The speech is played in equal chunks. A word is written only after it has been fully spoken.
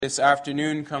This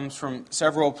afternoon comes from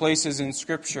several places in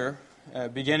Scripture,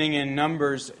 beginning in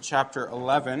Numbers chapter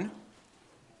 11.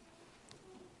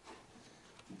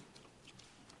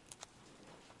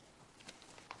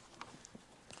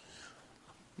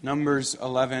 Numbers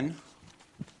 11.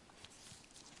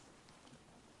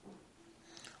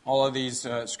 All of these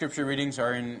Scripture readings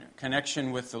are in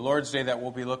connection with the Lord's Day that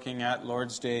we'll be looking at,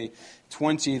 Lord's Day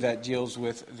 20, that deals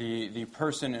with the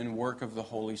person and work of the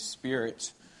Holy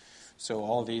Spirit. So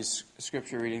all these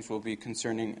Scripture readings will be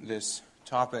concerning this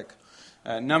topic.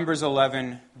 Numbers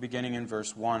 11, beginning in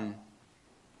verse 1.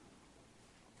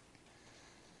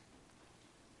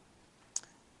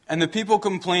 And the people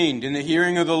complained in the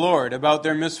hearing of the Lord about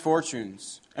their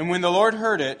misfortunes. And when the Lord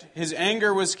heard it, his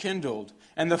anger was kindled,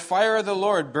 and the fire of the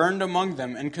Lord burned among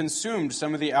them and consumed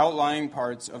some of the outlying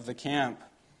parts of the camp.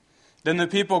 Then the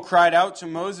people cried out to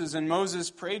Moses, and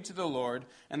Moses prayed to the Lord,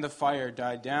 and the fire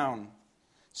died down.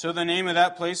 So the name of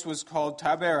that place was called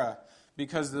Taberah,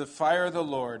 because the fire of the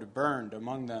Lord burned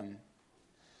among them.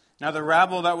 Now the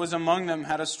rabble that was among them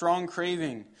had a strong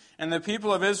craving, and the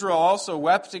people of Israel also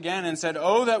wept again and said,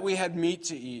 "Oh, that we had meat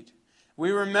to eat.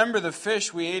 We remember the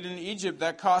fish we ate in Egypt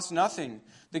that cost nothing,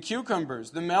 the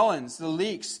cucumbers, the melons, the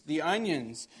leeks, the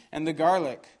onions, and the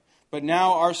garlic. But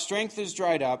now our strength is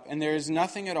dried up, and there is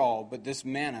nothing at all but this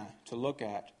manna to look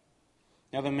at."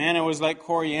 Now the manna was like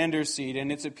coriander seed,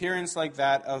 and its appearance like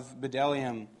that of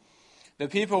bdellium. The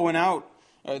people went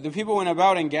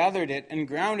about and gathered it, and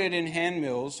ground it in hand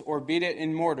mills, or beat it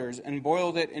in mortars, and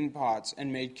boiled it in pots,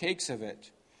 and made cakes of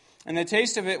it. And the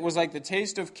taste of it was like the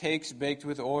taste of cakes baked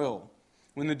with oil.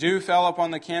 When the dew fell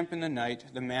upon the camp in the night,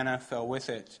 the manna fell with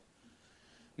it.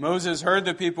 Moses heard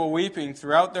the people weeping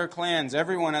throughout their clans,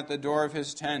 everyone at the door of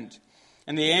his tent.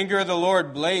 And the anger of the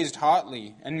Lord blazed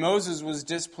hotly, and Moses was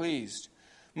displeased.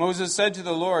 Moses said to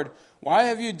the Lord, "Why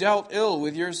have you dealt ill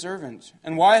with your servant?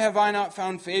 And why have I not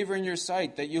found favor in your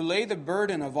sight, that you lay the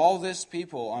burden of all this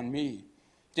people on me?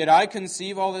 Did I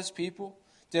conceive all this people?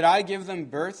 Did I give them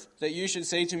birth, that you should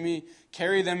say to me,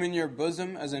 'Carry them in your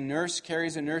bosom, as a nurse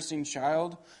carries a nursing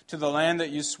child, to the land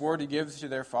that you swore to give to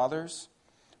their fathers?'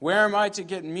 Where am I to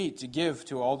get meat to give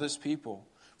to all this people?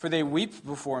 For they weep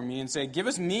before me and say, 'Give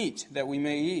us meat that we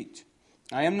may eat.'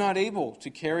 I am not able to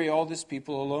carry all this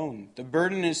people alone. The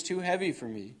burden is too heavy for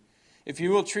me. If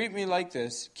you will treat me like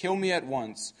this, kill me at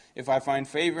once, if I find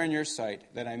favor in your sight,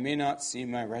 that I may not see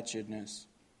my wretchedness."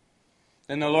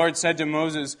 Then the Lord said to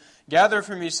Moses, "Gather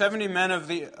for me 70 men of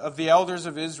the elders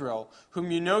of Israel, whom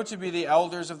you know to be the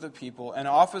elders of the people and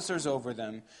officers over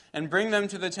them, and bring them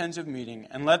to the tent of meeting,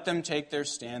 and let them take their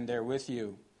stand there with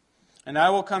you. And I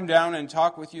will come down and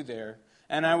talk with you there.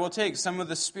 And I will take some of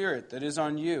the Spirit that is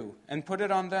on you, and put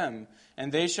it on them,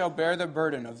 and they shall bear the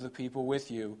burden of the people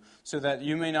with you, so that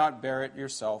you may not bear it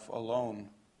yourself alone.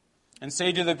 And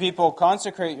say to the people,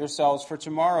 'Consecrate yourselves for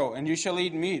tomorrow, and you shall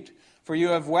eat meat. For you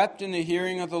have wept in the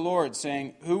hearing of the Lord,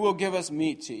 saying, Who will give us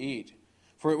meat to eat?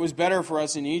 For it was better for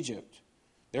us in Egypt.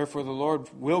 Therefore the Lord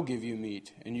will give you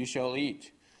meat, and you shall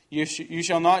eat. You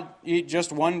shall not eat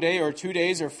just 1 day or 2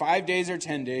 days or 5 days or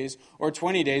 10 days or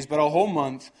 20 days, but a whole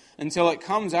month, until it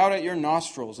comes out at your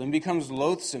nostrils and becomes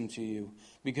loathsome to you,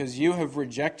 because you have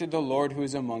rejected the Lord who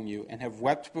is among you and have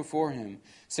wept before him,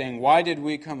 saying, Why did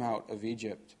we come out of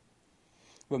Egypt?'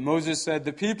 But Moses said,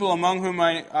 'The people among whom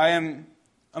I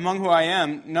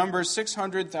am number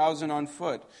 600,000 on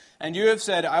foot, and you have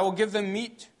said, I will give them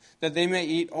meat that they may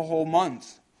eat a whole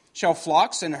month. Shall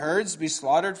flocks and herds be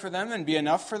slaughtered for them and be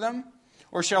enough for them?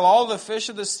 Or shall all the fish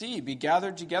of the sea be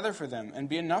gathered together for them and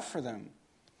be enough for them?'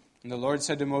 And the Lord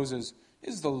said to Moses,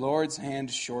 'Is the Lord's hand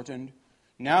shortened?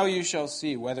 Now you shall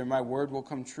see whether my word will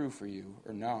come true for you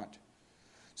or not.'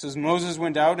 So as Moses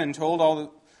went out and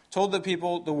told the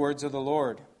people the words of the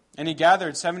Lord. And he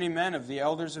gathered 70 men of the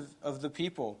elders of the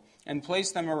people and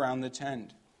placed them around the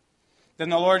tent. Then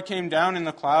the Lord came down in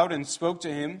the cloud and spoke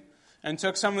to him, and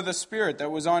took some of the Spirit that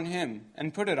was on him,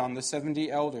 and put it on the 70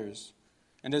 elders.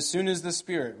 And as soon as the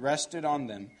Spirit rested on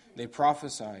them, they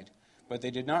prophesied, but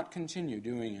they did not continue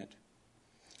doing it.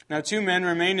 Now 2 men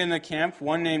remained in the camp,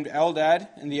 one named Eldad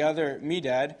and the other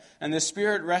Medad, and the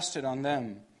Spirit rested on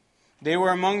them. They were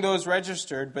among those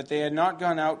registered, but they had not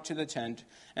gone out to the tent,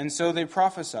 and so they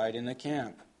prophesied in the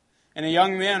camp. And a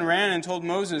young man ran and told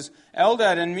Moses,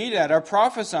 'Eldad and Medad are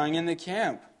prophesying in the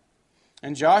camp.'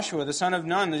 And Joshua, the son of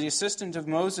Nun, the assistant of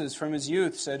Moses from his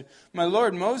youth, said, 'My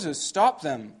lord Moses, stop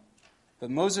them.' But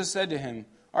Moses said to him,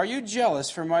 'Are you jealous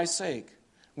for my sake?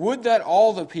 Would that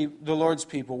all the Lord's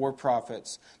people were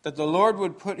prophets, that the Lord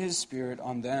would put his Spirit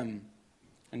on them.'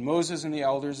 And Moses and the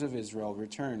elders of Israel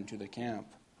returned to the camp.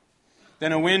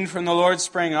 Then a wind from the Lord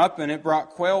sprang up, and it brought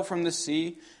quail from the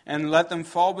sea, and let them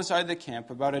fall beside the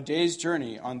camp, about a day's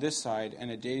journey on this side,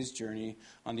 and a day's journey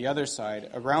on the other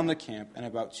side, around the camp, and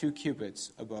about 2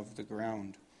 cubits above the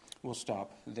ground. We'll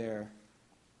stop there.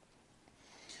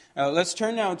 Let's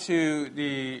turn now to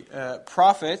the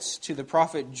prophets, to the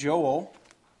prophet Joel,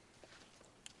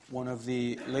 one of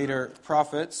the later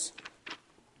prophets.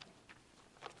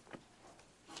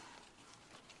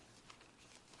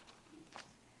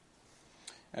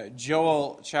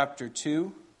 Joel chapter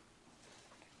 2,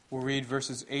 we'll read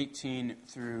verses 18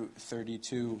 through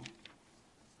 32.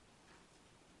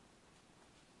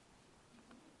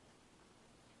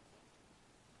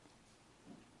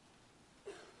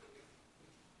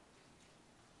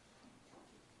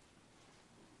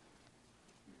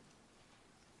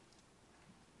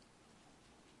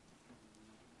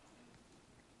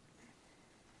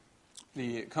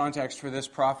 The context for this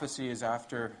prophecy is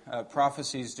after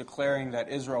prophecies declaring that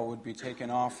Israel would be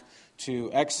taken off to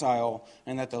exile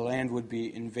and that the land would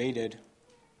be invaded.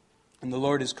 And the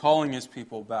Lord is calling his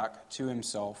people back to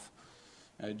himself.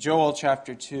 Joel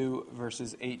chapter 2,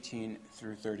 verses 18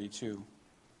 through 32.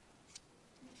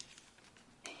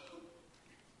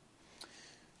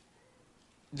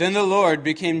 Then the Lord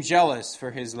became jealous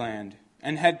for his land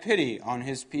and had pity on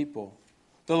his people.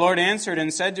 The Lord answered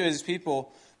and said to his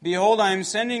people, Behold, I am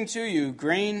sending to you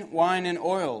grain, wine, and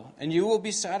oil, and you will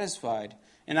be satisfied,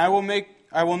 and I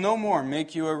will no more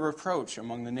make you a reproach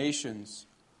among the nations.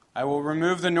 I will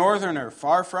remove the northerner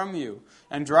far from you,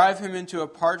 and drive him into a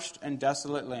parched and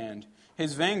desolate land,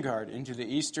 his vanguard into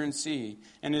the eastern sea,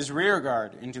 and his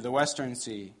rearguard into the western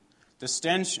sea. The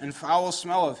stench and foul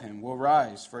smell of him will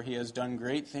rise, for he has done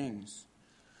great things.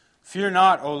 Fear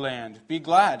not, O land, be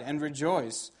glad and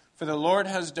rejoice, for the Lord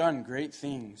has done great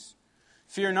things.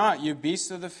 Fear not, you beasts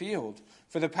of the field,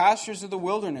 for the pastures of the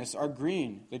wilderness are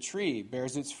green, the tree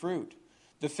bears its fruit.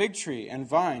 The fig tree and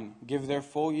vine give their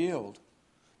full yield.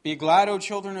 Be glad, O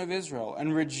children of Israel,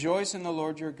 and rejoice in the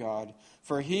Lord your God,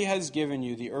 for he has given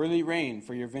you the early rain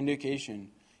for your vindication.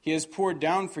 He has poured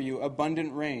down for you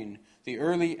abundant rain, the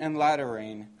early and latter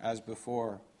rain as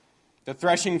before. The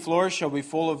threshing floors shall be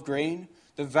full of grain,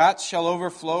 the vats shall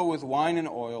overflow with wine and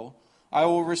oil. I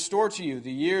will restore to you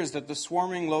the years that the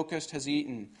swarming locust has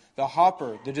eaten, the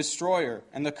hopper, the destroyer,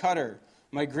 and the cutter,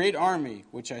 my great army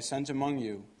which I sent among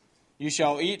you. You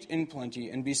shall eat in plenty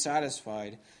and be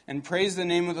satisfied, and praise the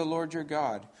name of the Lord your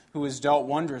God, who has dealt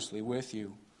wondrously with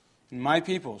you. And my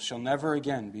people shall never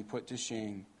again be put to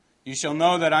shame. You shall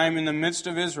know that I am in the midst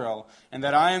of Israel, and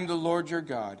that I am the Lord your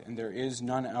God, and there is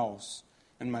none else.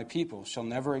 And my people shall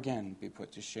never again be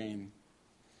put to shame.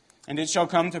 And it shall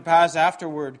come to pass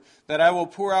afterward that I will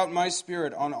pour out my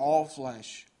Spirit on all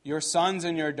flesh. Your sons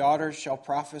and your daughters shall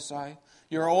prophesy,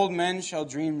 your old men shall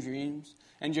dream dreams,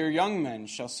 and your young men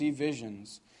shall see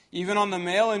visions. Even on the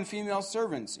male and female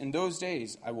servants in those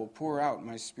days I will pour out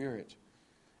my Spirit.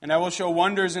 And I will show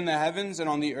wonders in the heavens and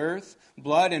on the earth,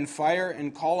 blood and fire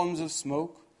and columns of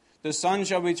smoke. The sun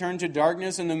shall be turned to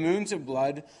darkness and the moon to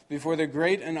blood before the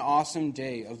great and awesome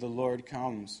day of the Lord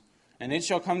comes. And it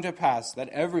shall come to pass that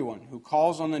everyone who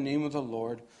calls on the name of the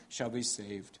Lord shall be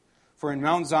saved. For in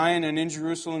Mount Zion and in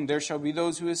Jerusalem there shall be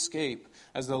those who escape,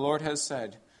 as the Lord has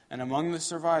said, and among the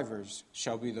survivors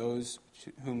shall be those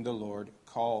to whom the Lord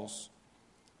calls.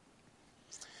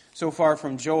 So far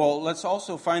from Joel, let's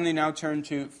also finally now turn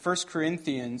to 1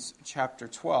 Corinthians chapter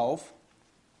 12.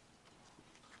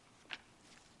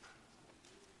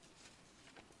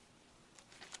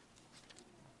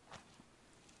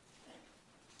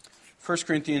 1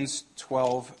 Corinthians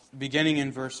 12, beginning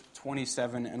in verse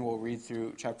 27, and we'll read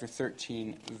through chapter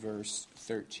 13, verse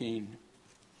 13.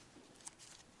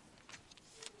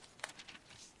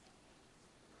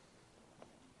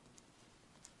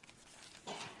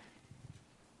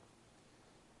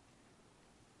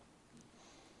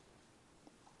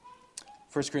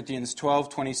 First Corinthians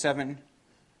 12:27.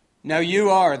 Now you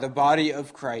are the body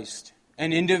of Christ,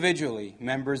 and individually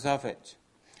members of it.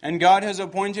 And God has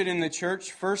appointed in the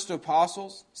church first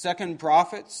apostles, second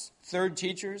prophets, third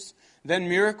teachers, then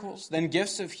miracles, then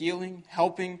gifts of healing,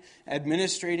 helping,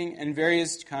 administrating, and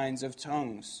various kinds of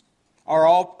tongues. Are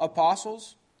all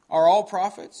apostles? Are all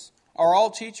prophets? Are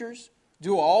all teachers?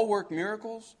 Do all work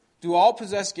miracles? Do all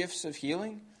possess gifts of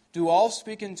healing? Do all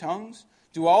speak in tongues?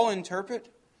 Do all interpret?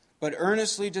 But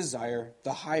earnestly desire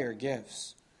the higher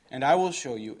gifts, and I will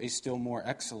show you a still more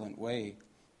excellent way.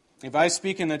 If I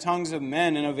speak in the tongues of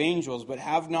men and of angels, but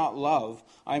have not love,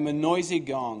 I am a noisy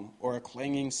gong or a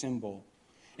clanging cymbal.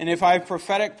 And if I have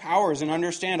prophetic powers and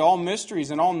understand all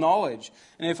mysteries and all knowledge,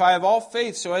 and if I have all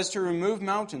faith so as to remove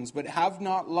mountains, but have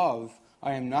not love,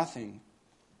 I am nothing.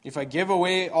 if I give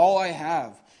away all I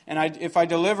have, and if I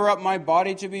deliver up my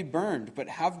body to be burned, but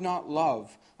have not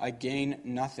love, I gain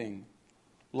nothing.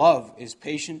 Love is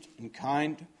patient and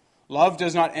kind. Love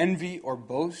does not envy or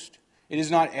boast. It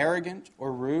is not arrogant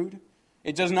or rude.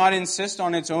 It does not insist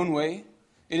on its own way.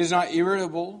 It is not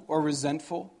irritable or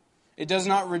resentful. It does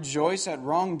not rejoice at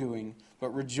wrongdoing,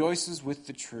 but rejoices with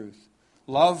the truth.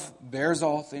 Love bears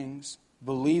all things,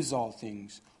 believes all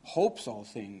things, hopes all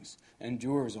things,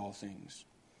 endures all things.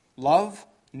 Love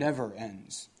never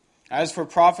ends. As for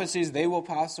prophecies, they will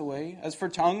pass away. As for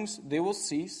tongues, they will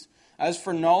cease. As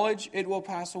for knowledge, it will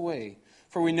pass away.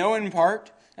 For we know in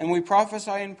part, and we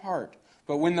prophesy in part.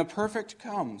 But when the perfect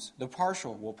comes, the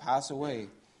partial will pass away.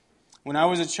 When I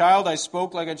was a child, I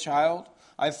spoke like a child.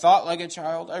 I thought like a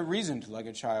child. I reasoned like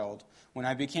a child. When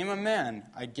I became a man,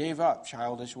 I gave up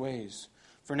childish ways.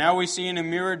 For now we see in a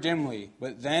mirror dimly,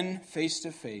 but then face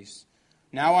to face.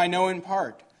 Now I know in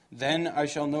part. Then I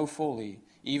shall know fully,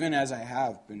 even as I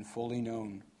have been fully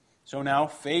known. So now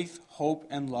faith, hope,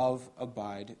 and love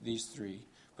abide, these three.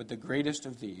 But the greatest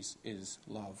of these is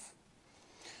love.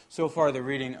 So far, the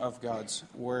reading of God's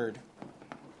Word.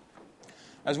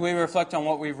 As we reflect on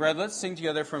what we've read, let's sing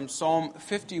together from Psalm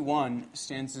 51,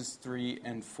 stanzas 3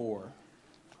 and 4.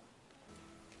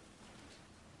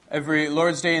 Every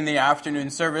Lord's Day in the afternoon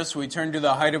service, we turn to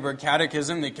the Heidelberg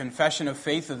Catechism, the confession of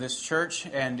faith of this church,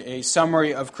 and a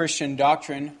summary of Christian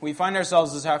doctrine. We find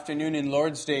ourselves this afternoon in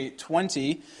Lord's Day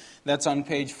 20. That's on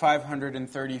page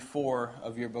 534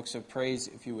 of your books of praise,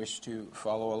 if you wish to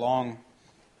follow along.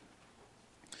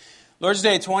 Lord's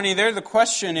Day 20, there the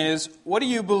question is, what do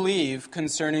you believe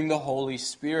concerning the Holy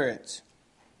Spirit?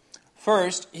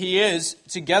 First, He is,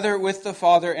 together with the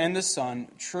Father and the Son,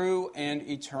 true and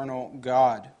eternal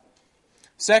God.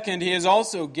 Second, He is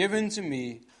also given to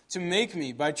me to make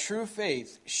me, by true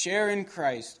faith, share in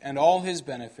Christ and all His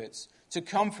benefits, to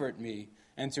comfort me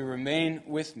and to remain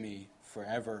with me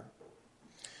forever.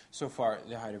 So far,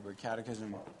 the Heidelberg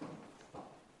Catechism.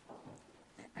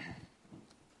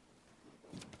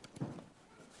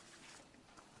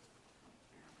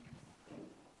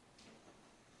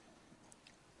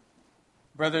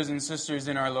 Brothers and sisters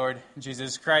in our Lord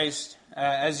Jesus Christ,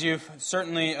 as you've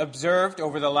certainly observed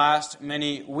over the last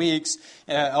many weeks,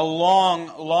 a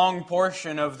long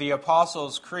portion of the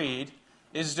Apostles' Creed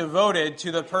is devoted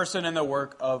to the person and the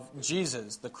work of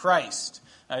Jesus, the Christ,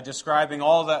 describing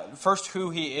all that, first who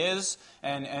He is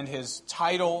and His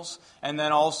titles, and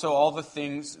then also all the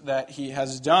things that He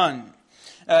has done.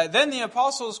 Then the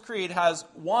Apostles' Creed has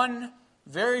one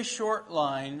very short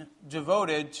line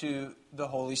devoted to the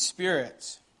Holy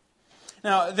Spirit.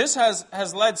 Now, this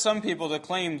has led some people to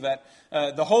claim that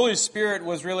the Holy Spirit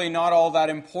was really not all that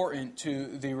important to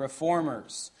the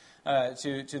Reformers,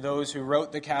 to those who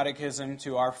wrote the Catechism,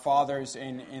 to our fathers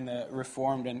in the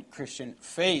Reformed and Christian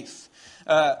faith,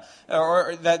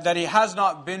 or that He has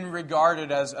not been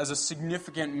regarded as a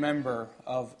significant member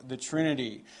of the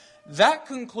Trinity. That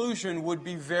conclusion would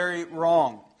be very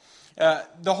wrong.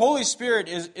 The Holy Spirit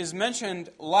is mentioned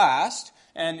last,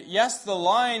 and yes, the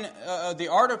line, the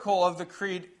article of the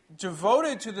Creed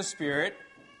devoted to the Spirit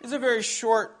is a very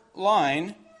short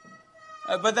line,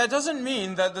 but that doesn't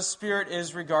mean that the Spirit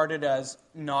is regarded as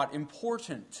not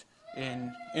important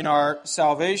in our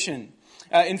salvation.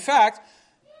 In fact,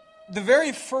 the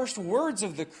very first words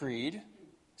of the Creed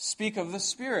speak of the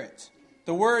Spirit.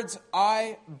 The words,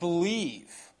 I believe.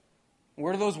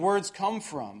 Where do those words come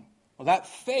from? Well, that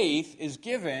faith is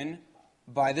given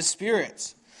by the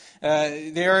Spirit.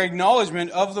 They are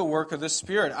acknowledgement of the work of the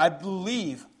Spirit. I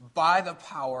believe by the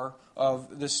power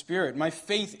of the Spirit. My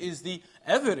faith is the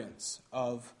evidence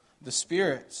of the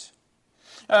Spirit.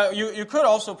 You could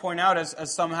also point out,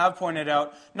 as some have pointed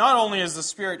out, not only is the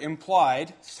Spirit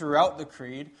implied throughout the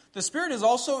Creed, the Spirit is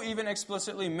also even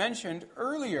explicitly mentioned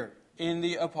earlier in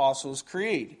the Apostles'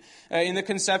 Creed, in the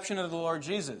conception of the Lord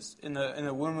Jesus, in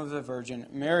the womb of the Virgin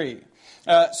Mary.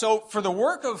 So for the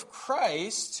work of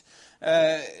Christ,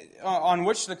 on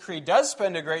which the Creed does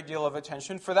spend a great deal of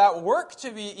attention, for that work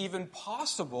to be even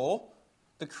possible,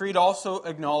 the Creed also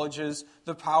acknowledges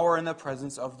the power and the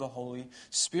presence of the Holy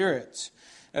Spirit.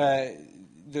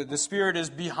 The Spirit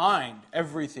is behind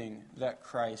everything that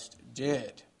Christ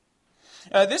did.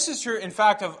 This is true, in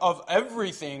fact, of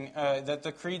everything that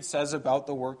the Creed says about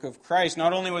the work of Christ.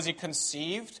 Not only was He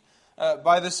conceived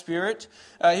by the Spirit,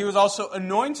 He was also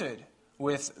anointed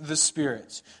with the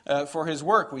Spirit for His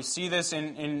work. We see this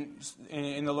in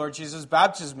the Lord Jesus'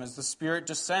 baptism as the Spirit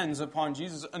descends upon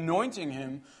Jesus, anointing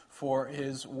Him for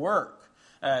His work.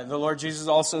 The Lord Jesus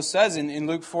also says in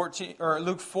Luke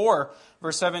 4,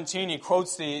 verse 17, he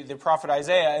quotes the prophet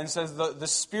Isaiah and says, the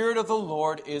Spirit of the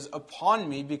Lord is upon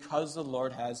me because the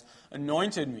Lord has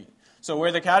anointed me. So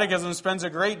where the Catechism spends a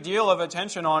great deal of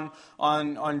attention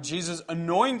on Jesus'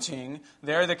 anointing,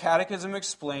 there the Catechism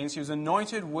explains he was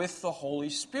anointed with the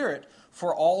Holy Spirit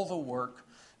for all the work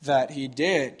that he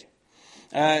did.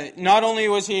 Not only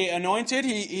was he anointed,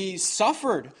 he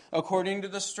suffered according to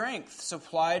the strength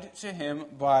supplied to him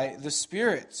by the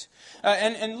Spirit.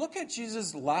 And look at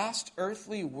Jesus' last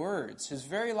earthly words. His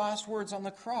very last words on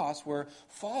the cross were,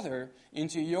 Father,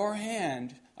 into your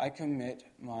hand I commit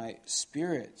my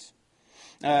spirit.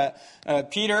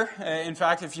 Peter, in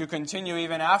fact, if you continue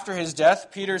even after his death,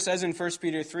 Peter says in 1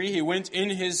 Peter 3, he went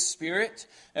in his spirit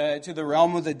to the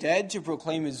realm of the dead to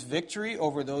proclaim his victory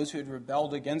over those who had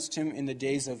rebelled against him in the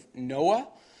days of Noah.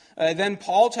 Then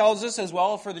Paul tells us as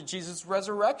well for Jesus'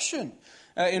 resurrection.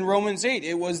 In Romans 8,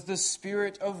 it was the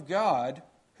Spirit of God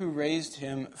who raised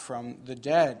him from the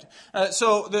dead.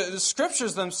 So the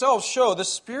Scriptures themselves show the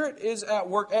Spirit is at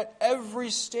work at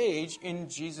every stage in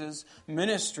Jesus'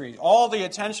 ministry. All the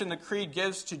attention the Creed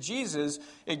gives to Jesus,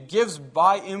 it gives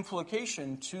by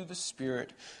implication to the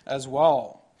Spirit as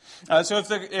well. So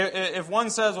if one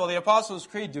says, well, the Apostles'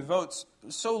 Creed devotes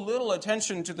so little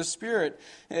attention to the Spirit,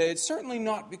 it's certainly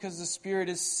not because the Spirit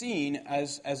is seen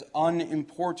as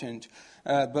unimportant,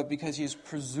 but because he is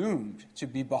presumed to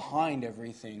be behind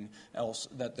everything else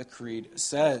that the Creed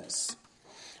says.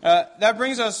 That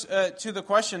brings us to the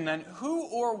question then, who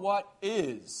or what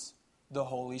is the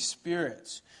Holy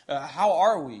Spirit? How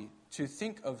are we to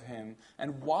think of him,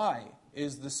 and why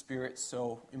is the Spirit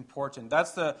so important?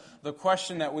 That's the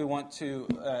question that we want to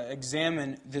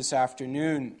examine this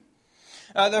afternoon.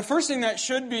 The first thing that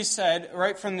should be said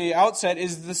right from the outset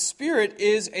is the Spirit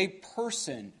is a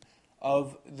person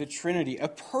of the Trinity, a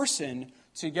person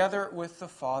together with the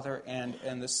Father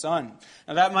and the Son.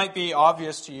 Now that might be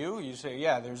obvious to you. You say,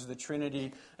 yeah, there's the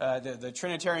Trinity, the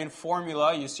Trinitarian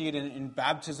formula. You see it in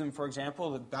baptism, for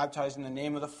example, baptized in the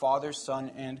name of the Father,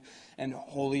 Son, and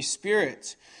Holy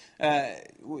Spirit.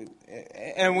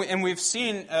 And we've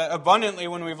seen abundantly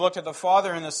when we've looked at the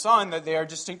Father and the Son that they are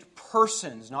distinct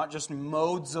persons, not just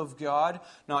modes of God,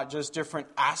 not just different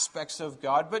aspects of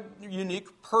God, but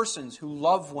unique persons who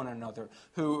love one another,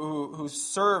 who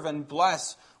serve and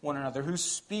bless one another, who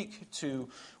speak to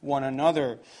one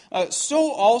another.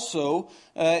 So also,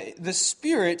 the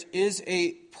Spirit is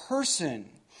a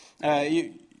person.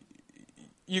 And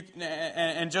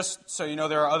just so you know,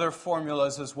 there are other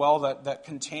formulas as well that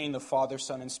contain the Father,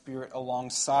 Son, and Spirit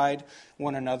alongside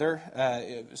one another.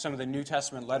 Some of the New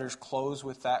Testament letters close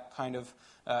with that kind of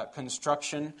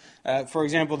construction. For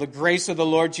example, the grace of the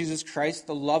Lord Jesus Christ,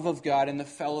 the love of God, and the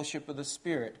fellowship of the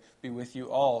Spirit be with you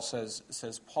all,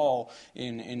 says Paul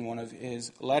in one of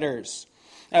his letters.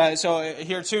 So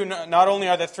here too, not only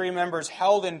are the three members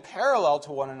held in parallel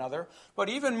to one another, but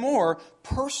even more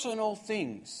personal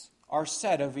things are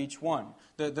said of each one.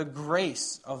 The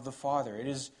grace of the Father. It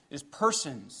is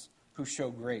persons who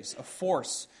show grace. A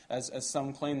force, as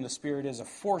some claim the Spirit is, a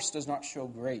force does not show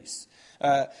grace.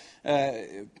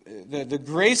 The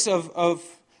grace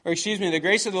the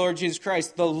grace of the Lord Jesus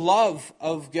Christ, the love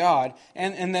of God,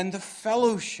 and then the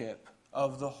fellowship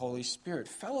of the Holy Spirit.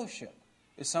 Fellowship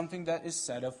is something that is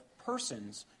said of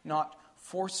persons, not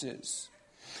forces.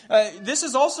 This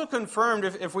is also confirmed,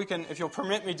 if you'll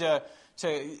permit me to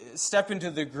step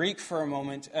into the Greek for a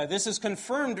moment. This is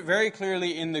confirmed very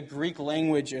clearly in the Greek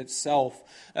language itself.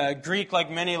 Greek,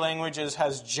 like many languages,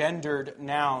 has gendered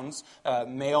nouns,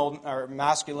 male or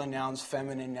masculine nouns,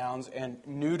 feminine nouns, and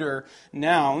neuter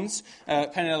nouns,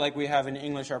 kind of like we have in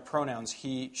English our pronouns,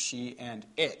 he, she, and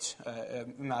it,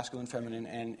 masculine, feminine,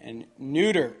 and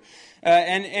neuter.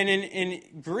 And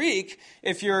in Greek,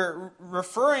 if you're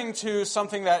referring to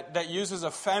something that uses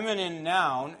a feminine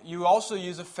noun, you also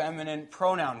use a feminine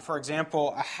pronoun. For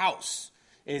example, a house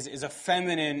is a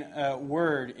feminine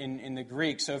word in the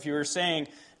Greek. So if you were saying,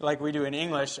 like we do in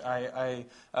English, I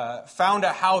found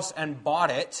a house and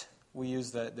bought it, we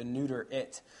use the neuter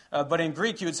it. But in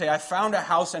Greek, you would say, I found a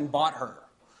house and bought her.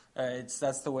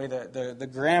 That's the way the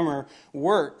grammar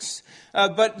works.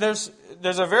 But there's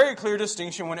a very clear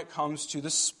distinction when it comes to the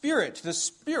Spirit. The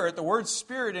Spirit, the word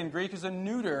Spirit in Greek is a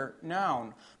neuter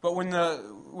noun. But when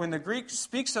the Greek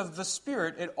speaks of the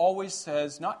Spirit, it always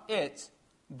says not it,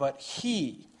 but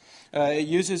he. It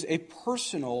uses a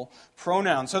personal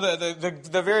pronoun. So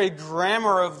the very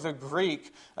grammar of the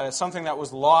Greek, something that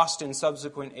was lost in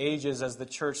subsequent ages as the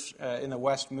church in the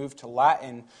West moved to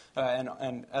Latin,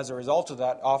 and as a result of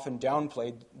that often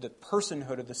downplayed the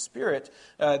personhood of the Spirit,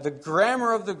 the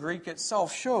grammar of the Greek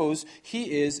itself shows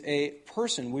he is a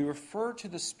person. We refer to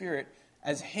the Spirit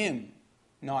as him,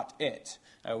 not it.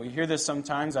 We hear this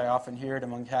sometimes. I often hear it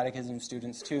among catechism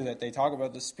students too, that they talk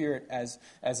about the Spirit as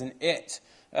an it,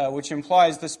 which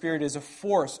implies the Spirit is a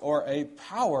force or a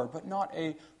power, but not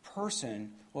a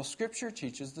person. Well, Scripture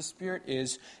teaches the Spirit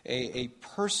is a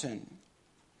person.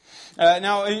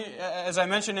 Now, as I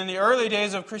mentioned, in the early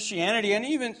days of Christianity, and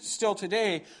even still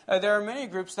today, there are many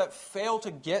groups that fail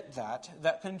to get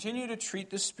that continue to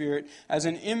treat the Spirit as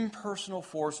an impersonal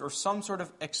force or some sort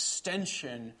of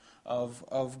extension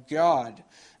of God,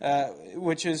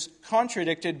 which is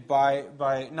contradicted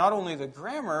by not only the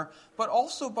grammar, but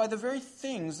also by the very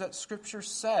things that Scripture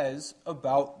says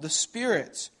about the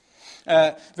Spirit.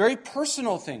 Very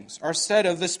personal things are said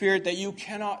of the Spirit that you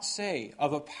cannot say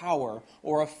of a power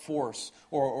or a force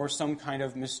or some kind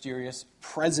of mysterious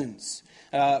presence.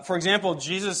 For example,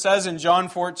 Jesus says in John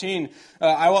 14,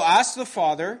 I will ask the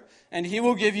Father, and He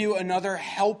will give you another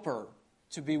helper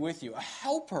to be with you. A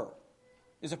helper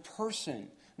is a person,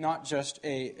 not just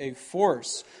a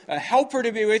force. A helper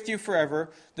to be with you forever,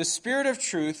 the Spirit of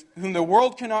truth, whom the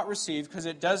world cannot receive because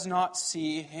it does not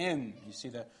see Him. You see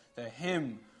the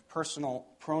Him personal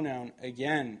pronoun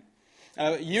again.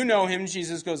 You know Him,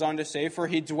 Jesus goes on to say, for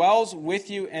He dwells with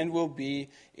you and will be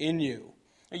in you.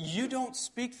 You don't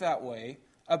speak that way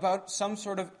about some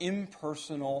sort of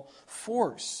impersonal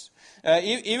force.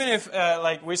 Even if,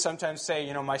 like we sometimes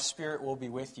say, my spirit will be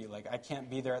with you. Like, I can't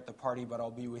be there at the party, but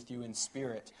I'll be with you in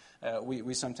spirit.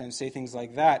 We sometimes say things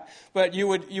like that. But you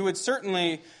would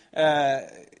certainly,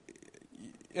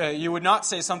 you would not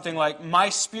say something like, my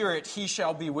spirit, He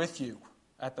shall be with you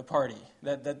at the party.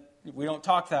 That we don't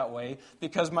talk that way,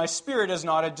 because my Spirit is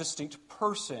not a distinct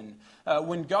person.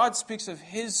 When God speaks of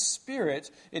His Spirit,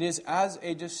 it is as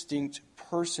a distinct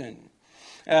person.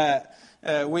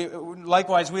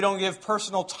 Likewise, we don't give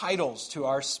personal titles to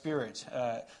our Spirit.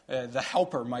 The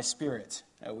Helper, my Spirit.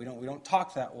 We don't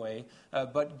talk that way,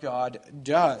 but God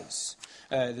does.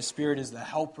 The Spirit is the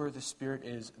Helper. The Spirit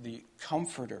is the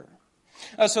Comforter.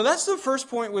 So that's the first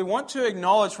point we want to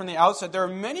acknowledge from the outset. There are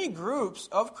many groups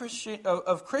of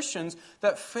Christians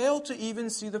that fail to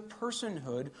even see the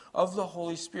personhood of the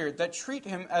Holy Spirit, that treat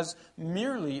Him as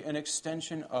merely an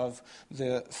extension of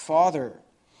the Father.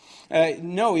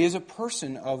 No, He is a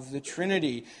person of the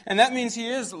Trinity. And that means He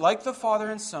is, like the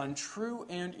Father and Son, true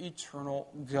and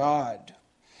eternal God.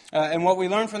 And what we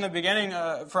learn from the beginning,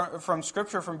 from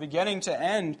Scripture, from beginning to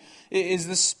end, is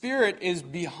the Spirit is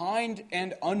behind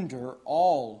and under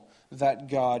all that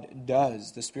God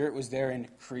does. The Spirit was there in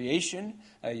creation.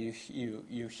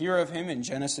 You hear of Him in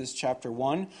Genesis chapter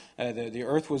 1. The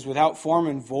earth was without form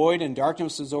and void, and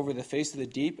darkness was over the face of the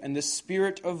deep, and the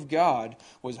Spirit of God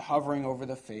was hovering over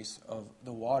the face of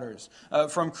the waters.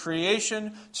 From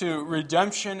creation to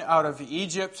redemption out of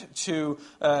Egypt, to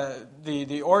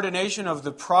the ordination of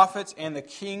the prophets and the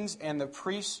kings and the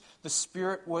priests, the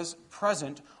Spirit was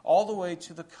present all the way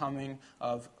to the coming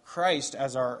of Christ,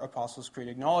 as our Apostles' Creed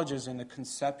acknowledges, in the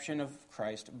conception of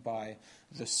Christ by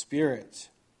the Spirit.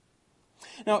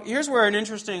 Now, here's where an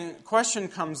interesting question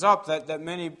comes up that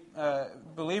many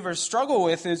believers struggle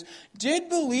with is, did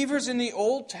believers in the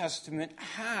Old Testament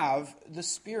have the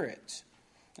Spirit?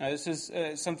 This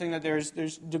is something that there's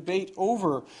debate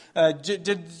over. Did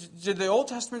the Old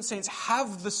Testament saints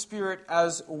have the Spirit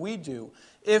as we do?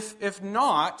 If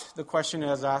not, the question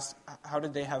is asked, how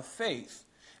did they have faith?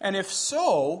 And if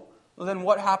so, then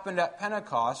what happened at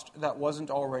Pentecost that wasn't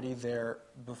already there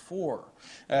before?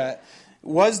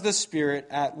 Was the Spirit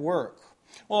at work?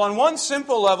 Well, on one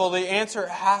simple level, the answer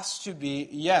has to be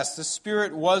yes. The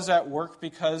Spirit was at work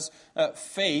because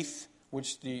faith,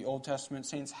 which the Old Testament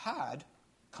saints had,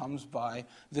 comes by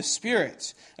the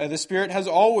Spirit. The Spirit has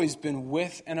always been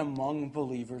with and among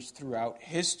believers throughout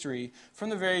history,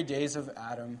 from the very days of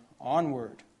Adam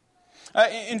onward.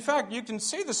 In fact, you can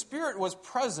say the Spirit was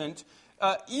present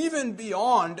even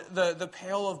beyond the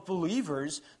pale of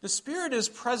believers. The Spirit is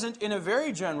present in a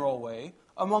very general way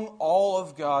among all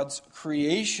of God's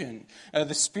creation.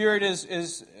 The Spirit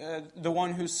is the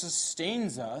one who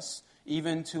sustains us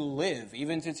even to live,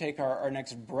 even to take our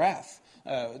next breath.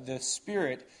 The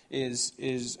Spirit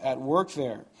is at work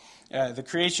there. The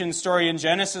creation story in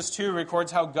Genesis 2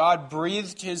 records how God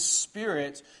breathed His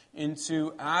Spirit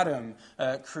into Adam,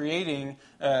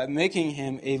 making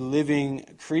him a living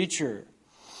creature.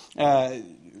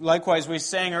 Likewise, we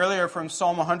sang earlier from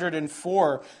Psalm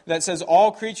 104 that says,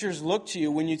 all creatures look to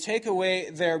you. When you take away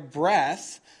their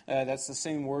breath, that's the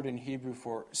same word in Hebrew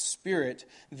for spirit,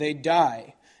 they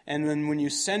die. And then when you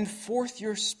send forth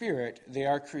your spirit, they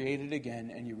are created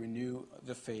again, and you renew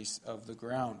the face of the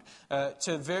ground.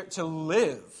 To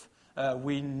live,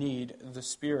 we need the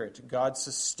Spirit. God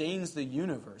sustains the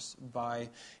universe by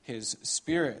His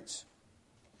Spirit.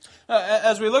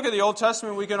 As we look at the Old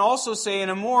Testament, we can also say in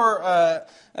a more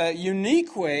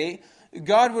unique way,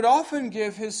 God would often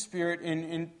give His Spirit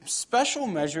in special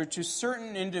measure to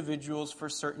certain individuals for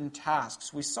certain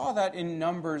tasks. We saw that in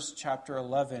Numbers chapter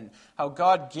 11, how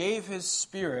God gave His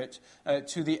Spirit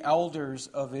to the elders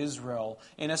of Israel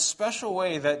in a special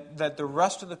way that the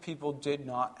rest of the people did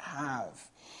not have.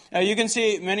 Now, you can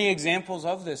see many examples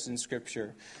of this in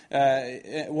Scripture.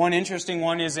 One interesting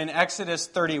one is in Exodus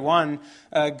 31.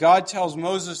 God tells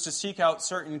Moses to seek out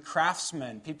certain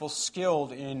craftsmen, people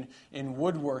skilled in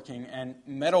woodworking and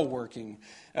metalworking.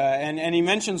 And he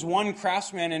mentions one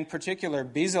craftsman in particular,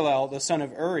 Bezalel, the son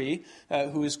of Uri,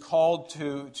 who is called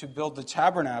to build the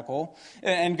tabernacle.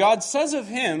 And God says of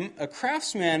him, a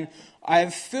craftsman, I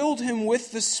have filled him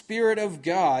with the Spirit of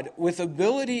God, with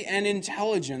ability and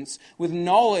intelligence, with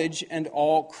knowledge and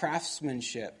all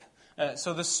craftsmanship.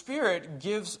 So the Spirit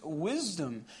gives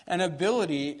wisdom and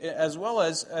ability as well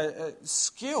as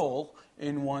skill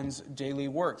in one's daily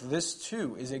work. This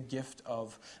too is a gift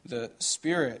of the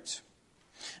Spirit.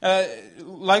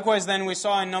 Likewise, then, we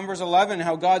saw in Numbers 11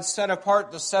 how God set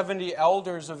apart the 70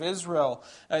 elders of Israel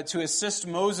to assist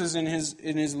Moses in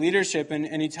his leadership.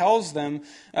 And He tells them,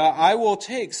 I will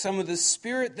take some of the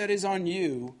Spirit that is on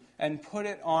you and put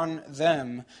it on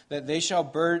them, that they shall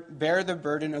bear the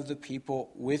burden of the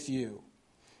people with you.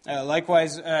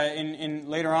 Likewise,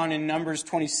 later on in Numbers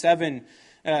 27,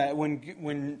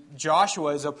 when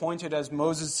Joshua is appointed as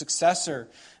Moses' successor,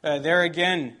 there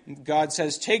again, God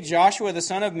says, take Joshua the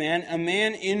son of man, a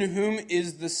man in whom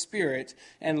is the Spirit,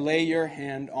 and lay your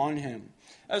hand on him.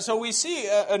 So we see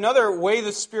another way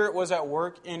the Spirit was at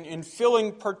work in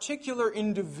filling particular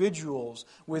individuals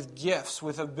with gifts,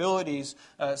 with abilities,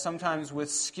 sometimes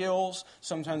with skills,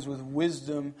 sometimes with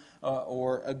wisdom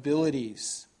or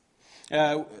abilities.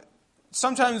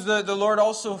 Sometimes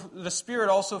the Spirit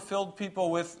also filled people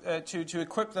with to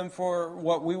equip them for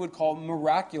what we would call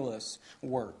miraculous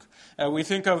work. We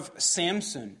think of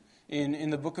Samson in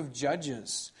the book of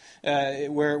Judges,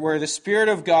 where the Spirit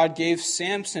of God gave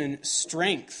Samson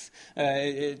strength.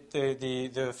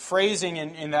 The phrasing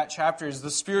in that chapter is, the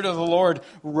Spirit of the Lord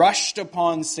rushed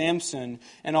upon Samson,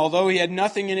 and although he had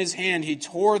nothing in his hand, he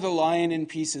tore the lion in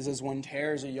pieces as one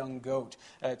tears a young goat,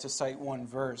 to cite one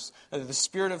verse. The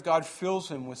Spirit of God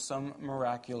fills him with some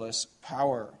miraculous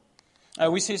power.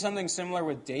 We see something similar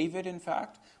with David, in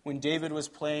fact. When David was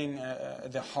playing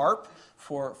the harp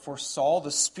for Saul, the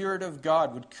Spirit of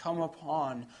God would come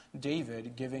upon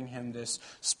David, giving him this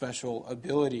special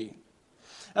ability.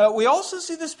 We also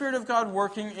see the Spirit of God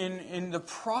working in the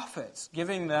prophets,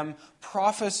 giving them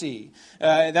prophecy.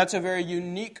 That's a very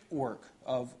unique work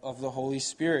of the Holy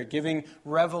Spirit, giving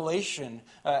revelation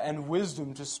and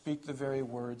wisdom to speak the very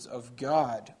words of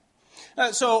God.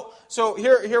 So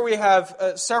here we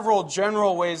have several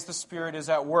general ways the Spirit is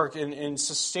at work in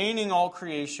sustaining all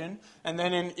creation, and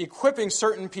then in equipping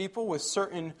certain people with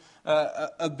certain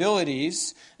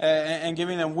abilities and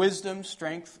giving them wisdom,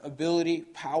 strength, ability,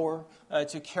 power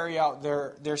to carry out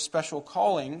their special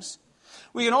callings.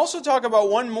 We can also talk about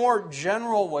one more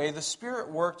general way the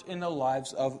Spirit worked in the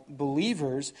lives of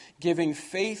believers, giving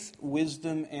faith,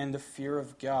 wisdom, and the fear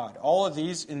of God. All of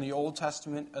these in the Old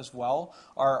Testament as well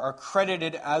are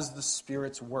credited as the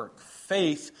Spirit's work.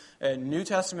 Faith, New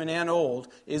Testament and Old,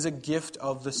 is a gift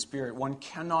of the Spirit. One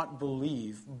cannot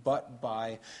believe but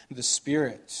by the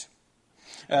Spirit.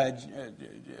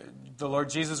 The Lord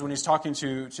Jesus, when He's talking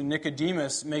to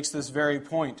Nicodemus, makes this very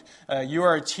point. You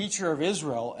are a teacher of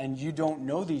Israel, and you don't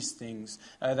know these things,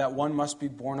 that one must be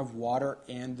born of water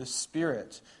and the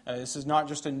Spirit. This is not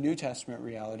just a New Testament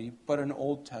reality, but an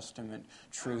Old Testament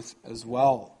truth as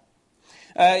well.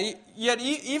 Yet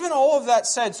even all of that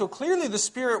said, so clearly the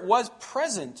Spirit was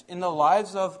present in the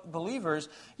lives of believers,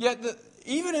 yet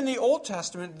even in the Old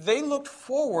Testament, they looked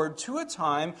forward to a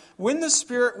time when the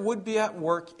Spirit would be at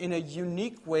work in a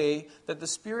unique way that the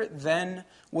Spirit then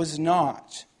was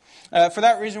not. For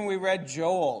that reason, we read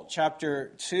Joel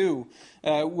chapter 2,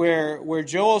 where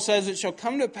Joel says, "It shall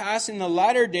come to pass in the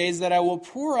latter days that I will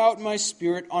pour out my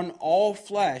Spirit on all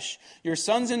flesh. Your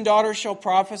sons and daughters shall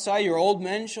prophesy, your old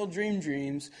men shall dream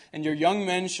dreams, and your young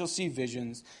men shall see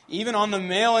visions. Even on the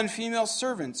male and female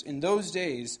servants in those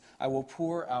days I will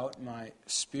pour out my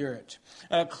Spirit."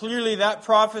 Clearly, that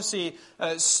prophecy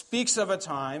speaks of a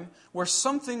time where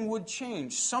something would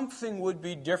change, something would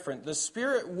be different. The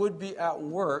Spirit would be at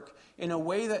work in a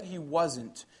way that he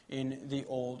wasn't in the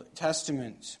Old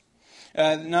Testament.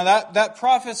 Now that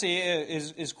prophecy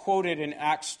is quoted in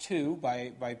Acts 2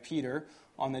 by Peter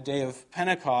on the day of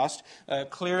Pentecost,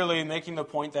 clearly making the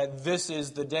point that this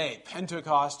is the day.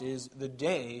 Pentecost is the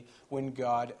day when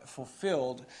God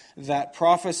fulfilled that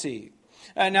prophecy.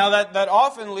 Now that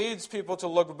often leads people to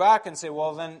look back and say,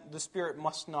 well, then the Spirit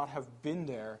must not have been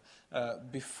there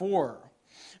before.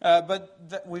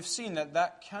 But we've seen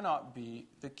that cannot be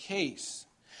the case.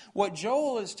 What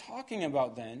Joel is talking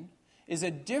about then is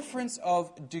a difference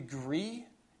of degree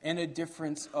and a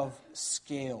difference of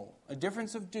scale. A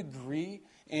difference of degree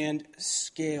and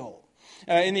scale.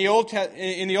 In the Old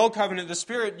Covenant, the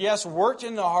Spirit, yes, worked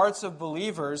in the hearts of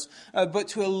believers, but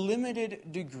to a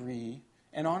limited degree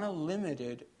and on a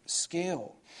limited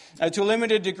scale. To a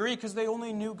limited degree because they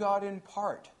only knew God in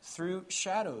part through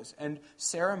shadows and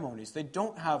ceremonies. They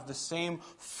don't have the same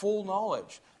full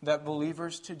knowledge that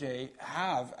believers today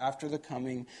have after the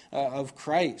coming of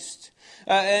Christ.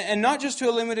 And not just to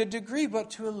a limited degree,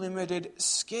 but to a limited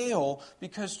scale,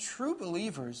 because true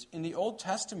believers in the Old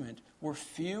Testament were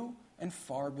few and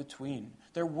far between.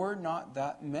 There were not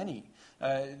that many.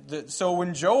 So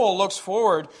when Joel looks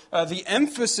forward, the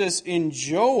emphasis in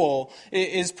Joel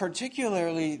is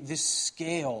particularly the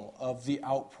scale of the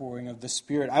outpouring of the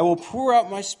Spirit. I will pour out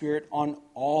my Spirit on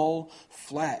all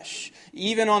flesh,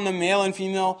 even on the male and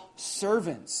female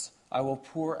servants. I will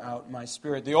pour out my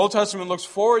Spirit. The Old Testament looks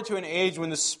forward to an age when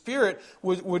the Spirit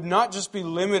would not just be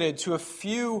limited to a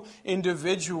few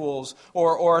individuals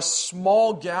or a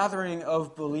small gathering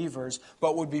of believers,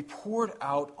 but would be poured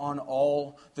out on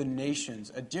all the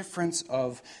nations. A difference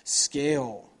of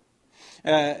scale.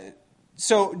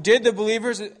 So did the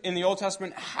believers in the Old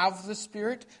Testament have the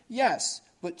Spirit? Yes,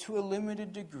 but to a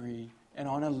limited degree and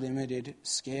on a limited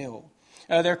scale.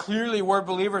 There clearly were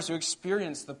believers who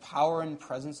experienced the power and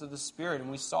presence of the Spirit.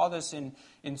 And we saw this in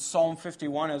Psalm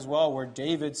 51 as well, where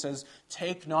David says,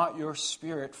 "Take not your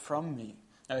Spirit from me."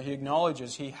 He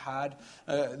acknowledges he had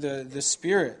the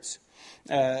Spirit.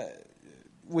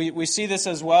 We see this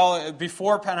as well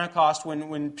before Pentecost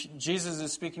when Jesus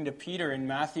is speaking to Peter in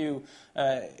Matthew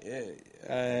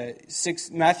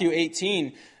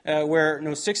 18,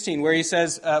 16, where he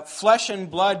says, "Flesh and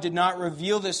blood did not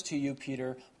reveal this to you,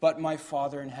 Peter, but my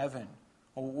Father in heaven."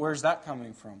 Well, where's that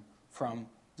coming from? From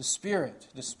the Spirit.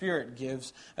 The Spirit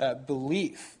gives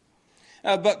belief.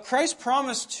 But Christ's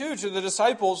promise, too, to the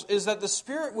disciples is that the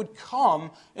Spirit would come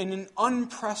in an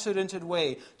unprecedented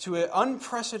way, to an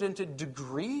unprecedented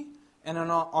degree, and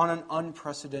on an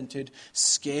unprecedented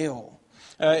scale.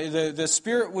 The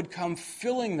Spirit would come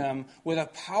filling them with a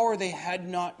power they had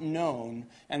not known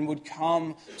and would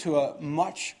come to a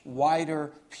much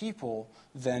wider people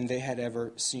than they had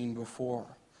ever seen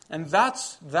before. And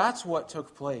that's what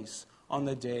took place on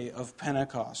the day of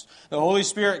Pentecost. The Holy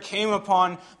Spirit came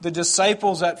upon the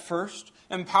disciples at first,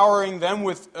 empowering them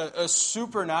with a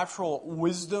supernatural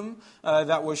wisdom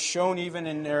that was shown even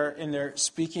in their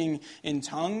speaking in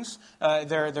tongues,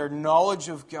 their knowledge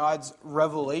of God's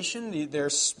revelation, their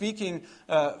speaking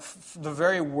the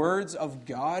very words of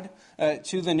God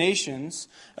to the nations.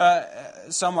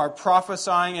 Some are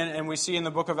prophesying, and we see in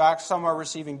the book of Acts, some are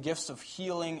receiving gifts of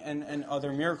healing and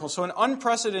other miracles. So an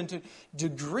unprecedented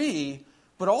degree,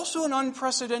 but also an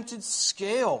unprecedented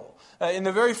scale. In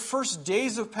the very first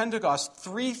days of Pentecost,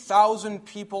 3,000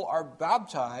 people are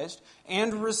baptized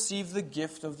and receive the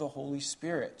gift of the Holy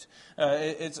Spirit.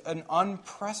 It's an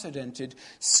unprecedented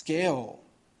scale.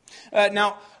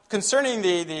 Now, concerning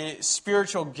the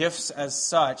spiritual gifts as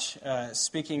such,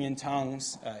 speaking in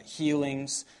tongues,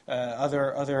 healings,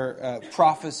 other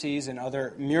prophecies, and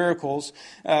other miracles,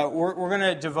 we're going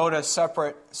to devote a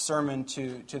separate sermon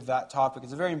to that topic.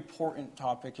 It's a very important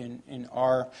topic in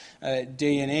our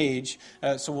day and age,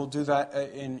 so we'll do that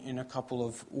in a couple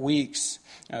of weeks,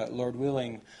 Lord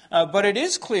willing. But it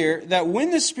is clear that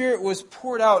when the Spirit was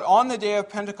poured out on the day of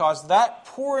Pentecost, that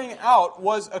pouring out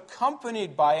was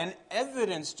accompanied by and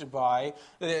evidenced by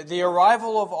the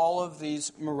arrival of all of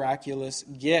these miraculous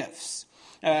gifts.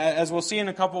 As we'll see in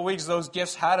a couple of weeks, those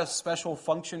gifts had a special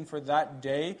function for that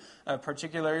day,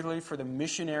 particularly for the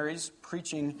missionaries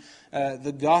preaching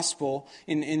the gospel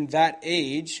in that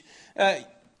age.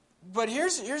 But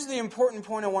here's the important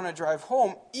point I want to drive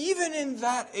home. Even in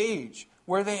that age,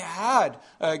 where they had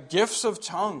gifts of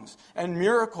tongues and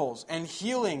miracles and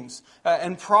healings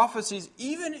and prophecies,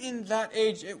 even in that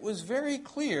age, it was very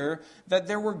clear that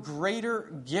there were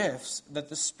greater gifts that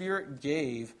the Spirit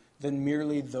gave than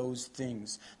merely those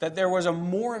things. That there was a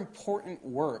more important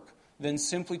work than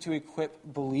simply to equip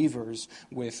believers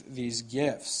with these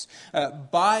gifts.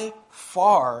 By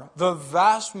far, the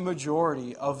vast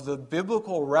majority of the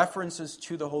biblical references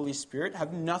to the Holy Spirit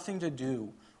have nothing to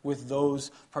do with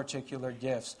those particular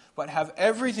gifts, but have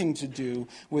everything to do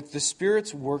with the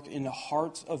Spirit's work in the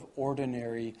hearts of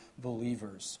ordinary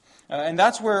believers. And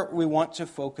that's where we want to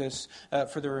focus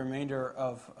for the remainder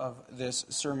of this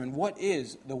sermon. What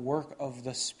is the work of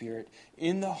the Spirit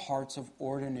in the hearts of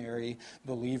ordinary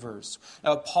believers?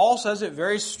 Paul says it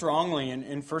very strongly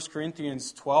in 1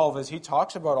 Corinthians 12 as he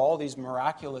talks about all these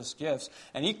miraculous gifts.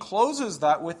 And he closes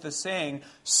that with the saying,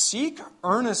 "Seek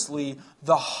earnestly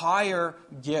the higher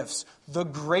gifts, the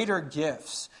greater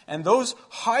gifts." And those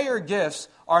higher gifts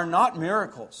are not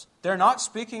miracles. They're not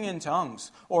speaking in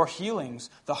tongues or healings.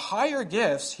 The higher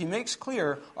gifts, he makes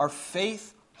clear, are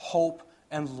faith, hope,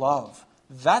 and love.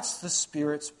 That's the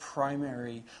Spirit's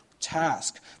primary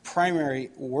task,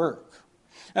 primary work.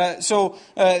 So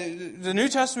the New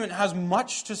Testament has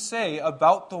much to say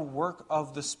about the work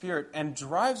of the Spirit and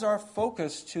drives our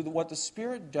focus to what the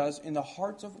Spirit does in the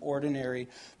hearts of ordinary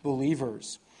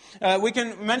believers. We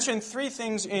can mention three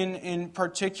things in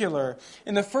particular.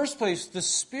 In the first place, the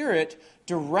Spirit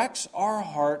directs our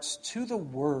hearts to the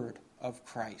Word of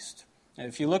Christ. And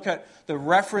if you look at the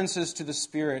references to the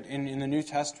Spirit in the New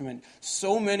Testament,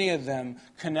 so many of them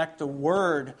connect the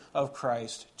Word of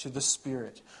Christ to the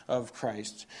Spirit of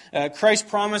Christ. Christ's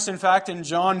promise, in fact, in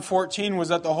John 14 was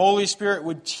that the Holy Spirit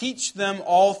would teach them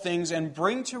all things and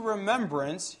bring to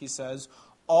remembrance, he says,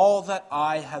 all that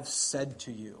I have said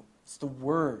to you. It's the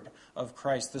Word of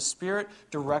Christ. The Spirit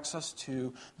directs us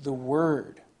to the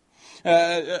Word.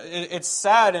 It's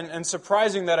sad and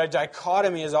surprising that a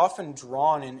dichotomy is often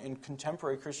drawn in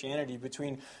contemporary Christianity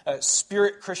between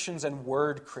Spirit Christians and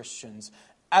Word Christians,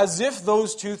 as if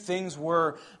those two things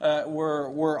were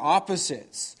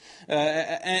opposites.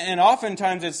 And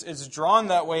oftentimes it's drawn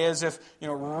that way as if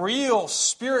real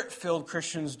Spirit-filled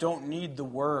Christians don't need the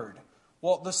Word.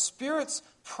 Well, the Spirit's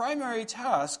primary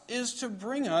task is to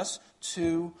bring us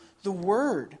to the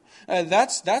Word.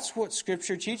 That's what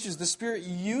Scripture teaches. The Spirit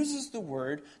uses the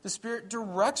Word. The Spirit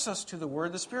directs us to the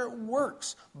Word. The Spirit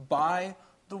works by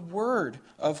the Word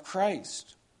of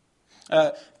Christ.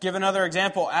 Give another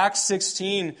example, Acts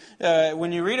 16.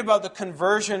 When you read about the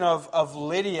conversion of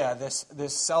Lydia,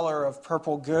 this seller of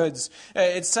purple goods,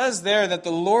 it says there that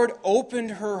the Lord opened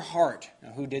her heart.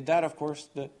 Now, who did that? Of course,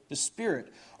 the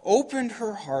Spirit. Opened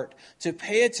her heart to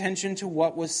pay attention to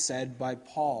what was said by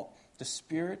Paul. The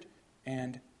Spirit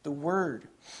and the Word.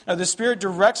 The Spirit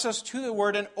directs us to the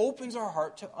Word and opens our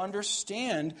heart to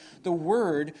understand the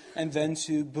Word and then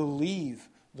to believe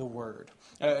the Word.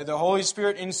 The Holy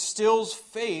Spirit instills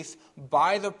faith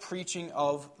by the preaching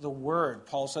of the Word.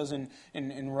 Paul says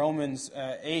in Romans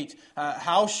 8,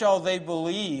 how shall they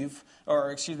believe,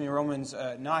 Romans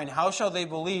 9, how shall they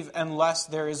believe unless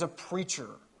there is a preacher?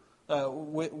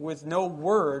 With no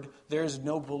Word, there is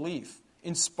no belief.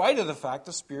 In spite of the fact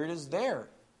the Spirit is there.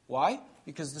 Why?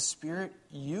 Because the Spirit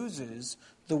uses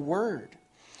the Word.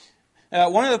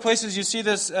 One of the places you see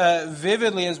this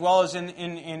vividly as well is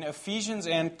in Ephesians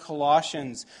and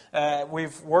Colossians.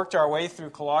 We've worked our way through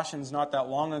Colossians not that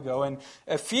long ago, and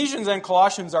Ephesians and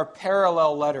Colossians are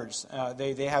parallel letters.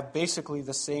 They have basically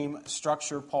the same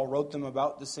structure. Paul wrote them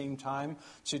about the same time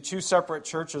to two separate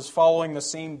churches following the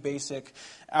same basic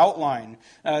outline.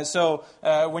 So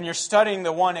when you're studying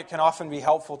the one, it can often be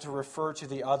helpful to refer to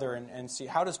the other and see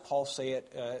how does Paul say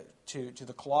it to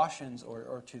the Colossians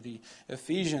or to the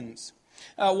Ephesians.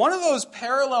 One of those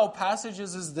parallel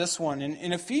passages is this one.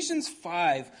 In Ephesians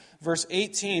 5, verse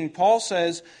 18, Paul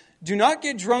says, "Do not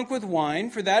get drunk with wine,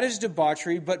 for that is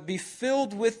debauchery, but be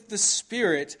filled with the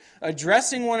Spirit,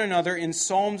 addressing one another in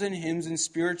psalms and hymns and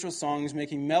spiritual songs,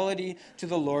 making melody to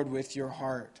the Lord with your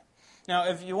heart." Now,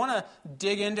 if you want to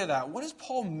dig into that, what does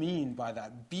Paul mean by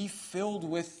that? Be filled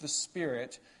with the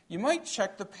Spirit. You might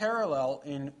check the parallel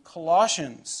in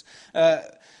Colossians.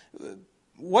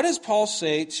 What does Paul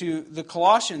say to the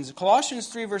Colossians? Colossians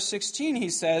 3, verse 16,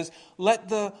 he says, "Let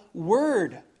the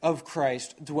word of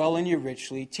Christ dwell in you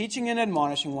richly, teaching and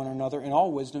admonishing one another in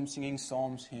all wisdom, singing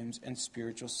psalms, hymns, and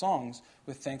spiritual songs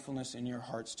with thankfulness in your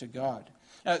hearts to God.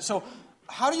 So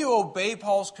how do you obey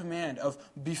Paul's command of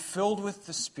be filled with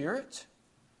the Spirit?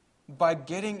 By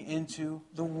getting into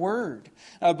the Word,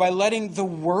 by letting the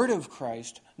Word of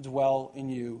Christ dwell in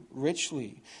you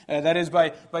richly. That is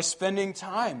by spending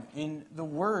time in the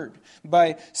Word,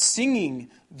 by singing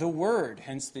the Word,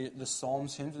 hence the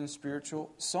psalms, hymns, and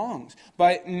spiritual songs,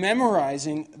 by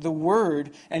memorizing the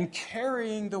Word and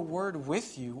carrying the Word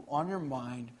with you on your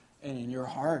mind and in your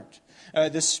heart.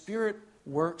 The Spirit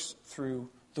works through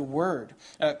the Word.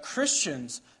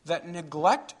 Christians that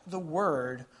neglect the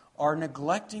Word are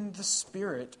neglecting the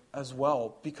Spirit as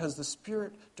well, because the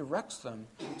Spirit directs them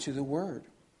to the Word.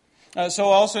 So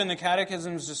also in the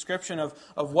Catechism's description of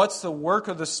what's the work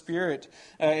of the Spirit,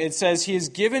 it says, He is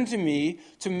given to me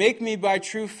to make me by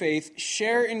true faith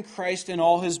share in Christ and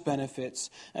all His benefits,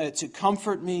 to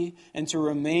comfort me and to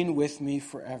remain with me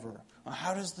forever.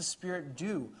 How does the Spirit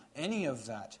do any of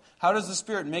that? How does the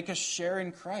Spirit make us share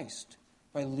in Christ?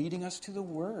 By leading us to the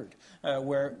Word,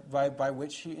 by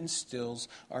which He instills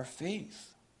our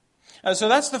faith. So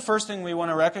that's the first thing we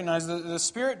want to recognize. The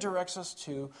Spirit directs us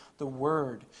to the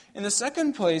Word. In the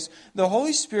second place, the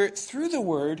Holy Spirit, through the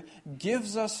Word,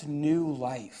 gives us new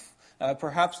life.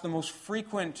 Perhaps the most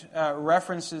frequent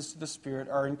references to the Spirit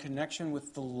are in connection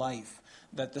with the life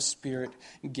that the Spirit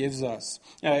gives us.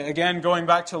 Again, going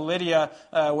back to Lydia,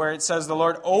 where it says the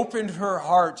Lord opened her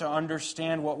heart to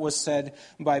understand what was said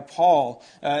by Paul.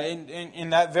 In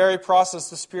that very process,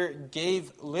 the Spirit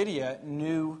gave Lydia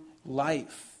new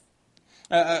life.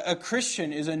 A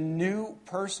Christian is a new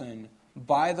person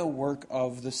by the work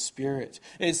of the Spirit.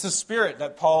 It's the Spirit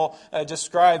that Paul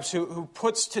describes who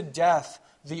puts to death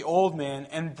the old man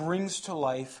and brings to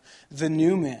life the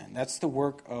new man. That's the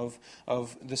work of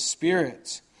the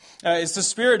Spirit. It's the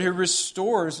Spirit who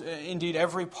restores, indeed,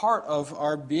 every part of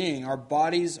our being, our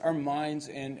bodies, our minds,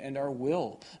 and our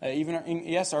will.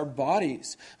 Our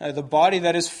bodies. The body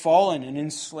that is fallen and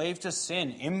enslaved to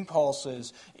sin,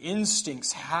 impulses,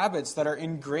 instincts, habits that are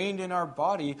ingrained in our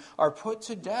body are put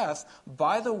to death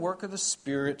by the work of the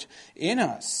Spirit in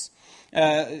us.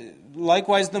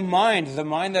 Likewise, the mind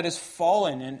that is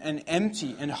fallen and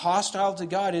empty and hostile to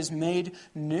God is made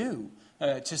new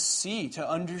to see, to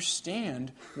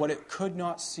understand what it could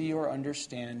not see or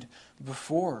understand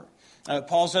before.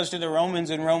 Paul says to the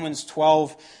Romans in Romans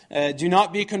 12, do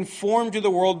not be conformed to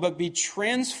the world, but be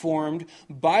transformed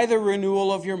by the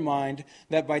renewal of your mind,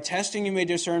 that by testing you may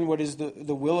discern what is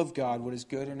the will of God, what is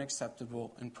good and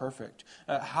acceptable and perfect.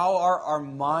 How are our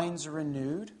minds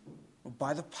renewed?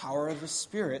 By the power of the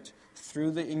Spirit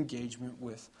through the engagement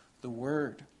with the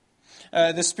Word.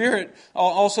 The Spirit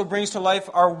also brings to life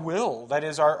our will, that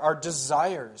is, our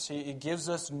desires. He gives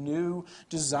us new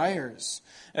desires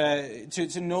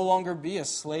to no longer be a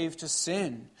slave to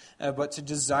sin, but to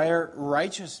desire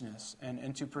righteousness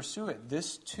and to pursue it.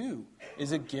 This, too,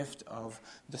 is a gift of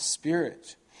the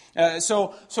Spirit.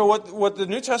 So what the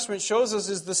New Testament shows us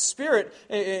is the Spirit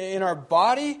in our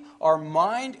body, our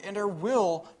mind, and our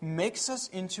will makes us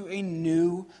into a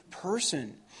new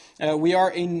person. We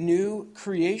are a new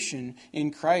creation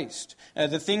in Christ.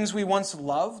 The things we once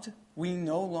loved, we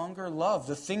no longer love.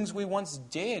 The things we once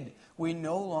did, we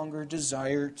no longer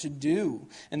desire to do.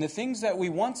 And the things that we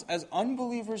once as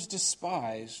unbelievers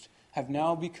despised have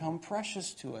now become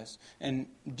precious to us and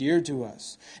dear to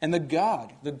us. And the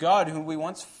God whom we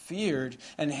once feared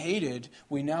and hated,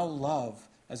 we now love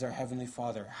as our Heavenly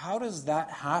Father. How does that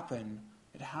happen?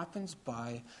 It happens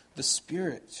by the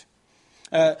Spirit.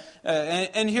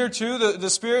 And here too, the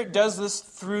Spirit does this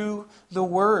through the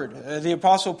Word. The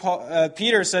Apostle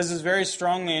Peter says this very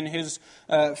strongly in his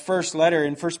first letter,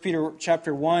 in 1 Peter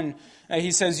chapter 1.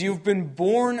 He says, you've been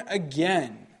born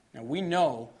again. Now we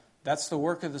know that's the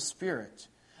work of the Spirit.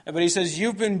 But he says,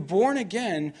 you've been born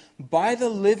again by the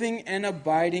living and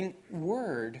abiding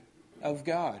Word of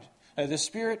God. The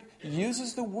Spirit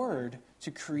uses the Word to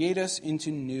create us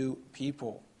into new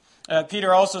people.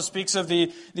 Peter also speaks of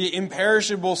the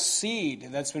imperishable seed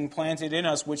that's been planted in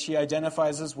us, which he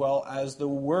identifies as well as the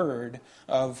Word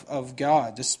of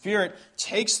God. The Spirit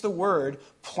takes the Word,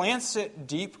 plants it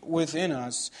deep within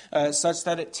us, such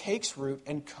that it takes root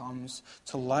and comes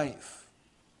to life.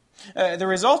 The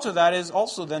result of that is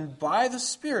also then, by the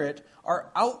Spirit,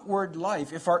 our outward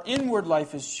life, if our inward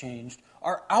life is changed,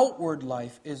 our outward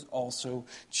life is also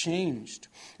changed.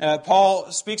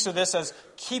 Paul speaks of this as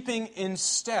keeping in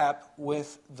step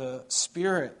with the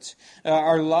Spirit.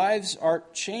 Our lives are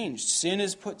changed. Sin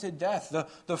is put to death.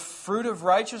 The fruit of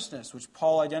righteousness, which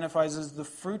Paul identifies as the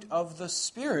fruit of the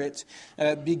Spirit,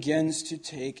 begins to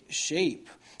take shape.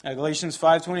 Galatians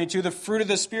 5:22, the fruit of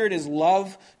the Spirit is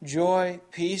love, joy,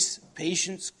 peace,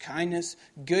 patience, kindness,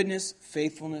 goodness,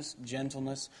 faithfulness,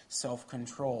 gentleness,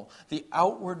 self-control. The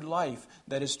outward life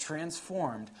that is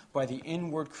transformed by the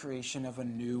inward creation of a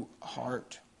new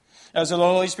heart. So the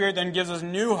Holy Spirit then gives us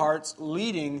new hearts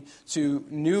leading to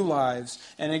new lives.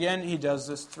 And again, He does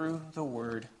this through the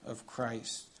Word of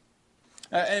Christ.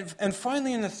 And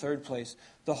finally, in the third place,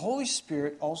 the Holy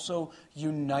Spirit also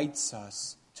unites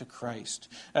us to Christ.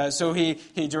 So he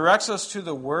directs us to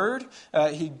the Word,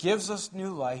 He gives us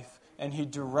new life, and He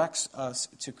directs us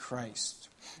to Christ.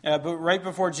 But right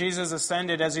before Jesus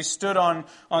ascended, as He stood on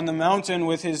the mountain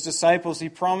with His disciples, He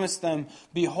promised them,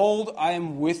 "Behold, I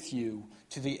am with you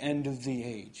to the end of the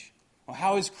age." Well,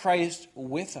 how is Christ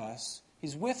with us?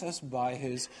 He's with us by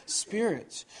His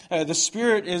Spirit. The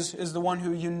Spirit is the one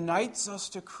who unites us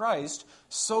to Christ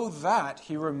so that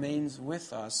He remains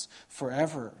with us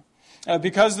forever.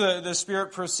 Because the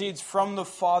Spirit proceeds from the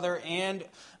Father and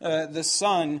the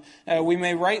Son, we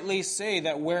may rightly say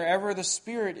that wherever the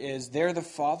Spirit is, there the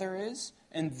Father is,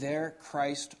 and there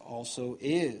Christ also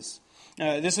is.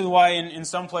 This is why in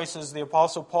some places the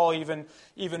Apostle Paul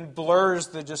even blurs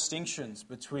the distinctions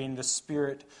between the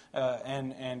Spirit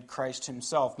and Christ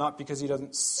Himself. Not because he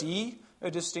doesn't see a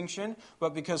distinction,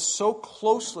 but because so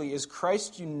closely is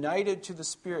Christ united to the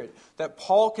Spirit that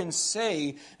Paul can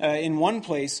say in one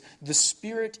place, the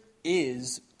Spirit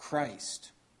is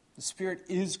Christ. The Spirit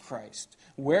is Christ.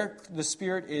 Where the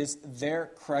Spirit is, there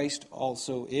Christ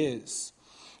also is.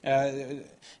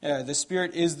 The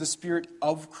Spirit is the Spirit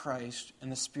of Christ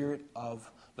and the Spirit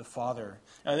of the Father.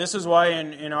 This is why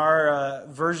in our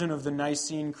version of the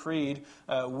Nicene Creed,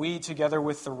 we, together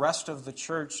with the rest of the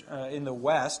church in the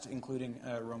West, including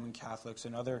Roman Catholics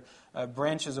and other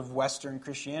branches of Western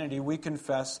Christianity, we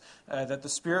confess that the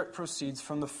Spirit proceeds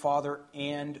from the Father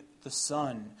and the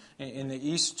Son. In the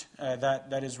East,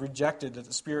 that is rejected, that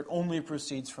the Spirit only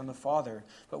proceeds from the Father.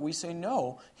 But we say,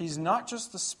 no, He's not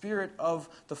just the Spirit of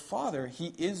the Father,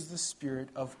 He is the Spirit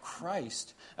of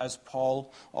Christ, as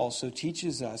Paul also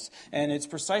teaches us. And it's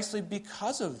precisely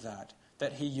because of that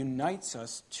He unites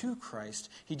us to Christ.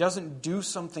 He doesn't do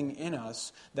something in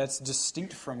us that's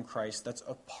distinct from Christ, that's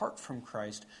apart from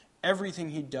Christ. Everything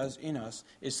He does in us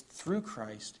is through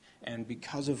Christ and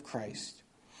because of Christ.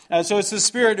 So it's the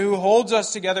Spirit who holds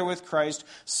us together with Christ,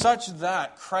 such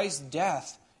that Christ's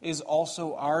death is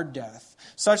also our death,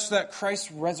 such that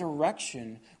Christ's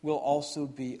resurrection will also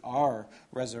be our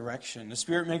resurrection. The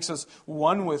Spirit makes us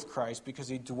one with Christ because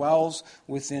He dwells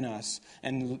within us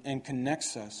and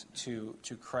connects us to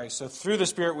Christ. So through the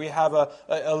Spirit we have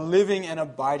a living and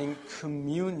abiding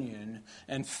communion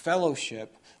and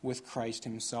fellowship with Christ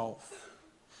Himself.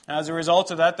 As a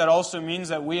result of that also means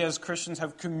that we as Christians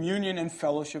have communion and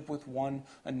fellowship with one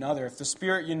another. If the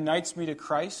Spirit unites me to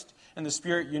Christ and the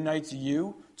Spirit unites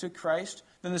you to Christ,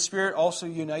 then the Spirit also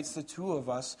unites the two of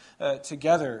us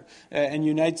together and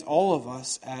unites all of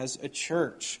us as a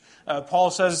church.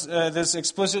 Paul says this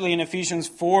explicitly in Ephesians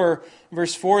 4,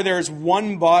 verse 4, there is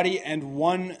one body and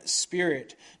one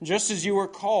Spirit, just as you were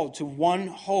called to one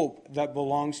hope that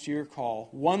belongs to your call,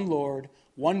 one Lord,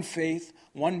 one faith,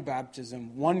 one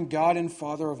baptism, one God and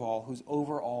Father of all, who's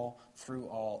over all, through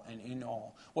all, and in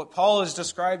all. What Paul is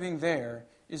describing there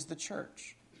is the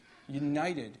church,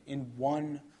 united in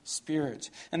one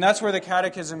Spirit. And that's where the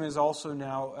Catechism is also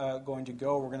now going to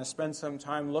go. We're going to spend some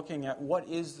time looking at what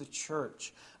is the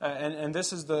church. And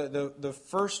this is the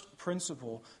first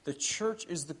principle. The church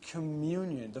is the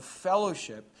communion, the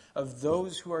fellowship of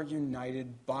those who are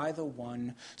united by the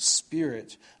one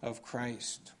Spirit of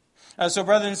Christ. So,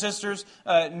 brothers and sisters,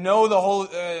 know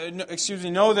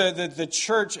the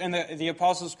church and the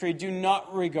Apostles' Creed do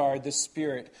not regard the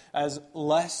Spirit as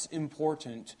less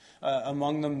important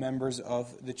among the members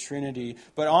of the Trinity,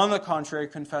 but on the contrary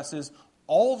confesses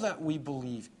all that we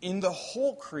believe in the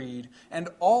whole creed and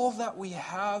all that we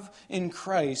have in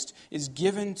Christ is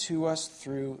given to us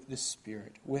through the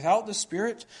Spirit. Without the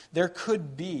Spirit, there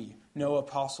could be no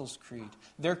Apostles' Creed.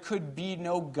 There could be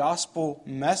no gospel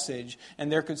message,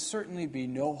 and there could certainly be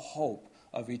no hope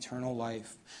of eternal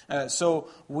life. So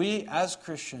we, as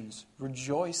Christians,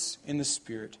 rejoice in the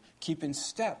Spirit, keep in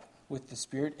step with the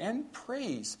Spirit, and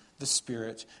praise the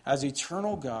Spirit as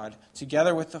eternal God,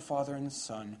 together with the Father and the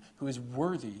Son, who is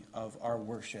worthy of our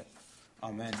worship.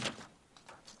 Amen.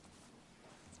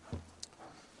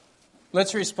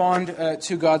 Let's respond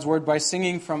to God's word by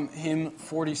singing from hymn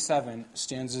 47,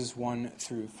 stanzas 1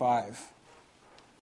 through 5.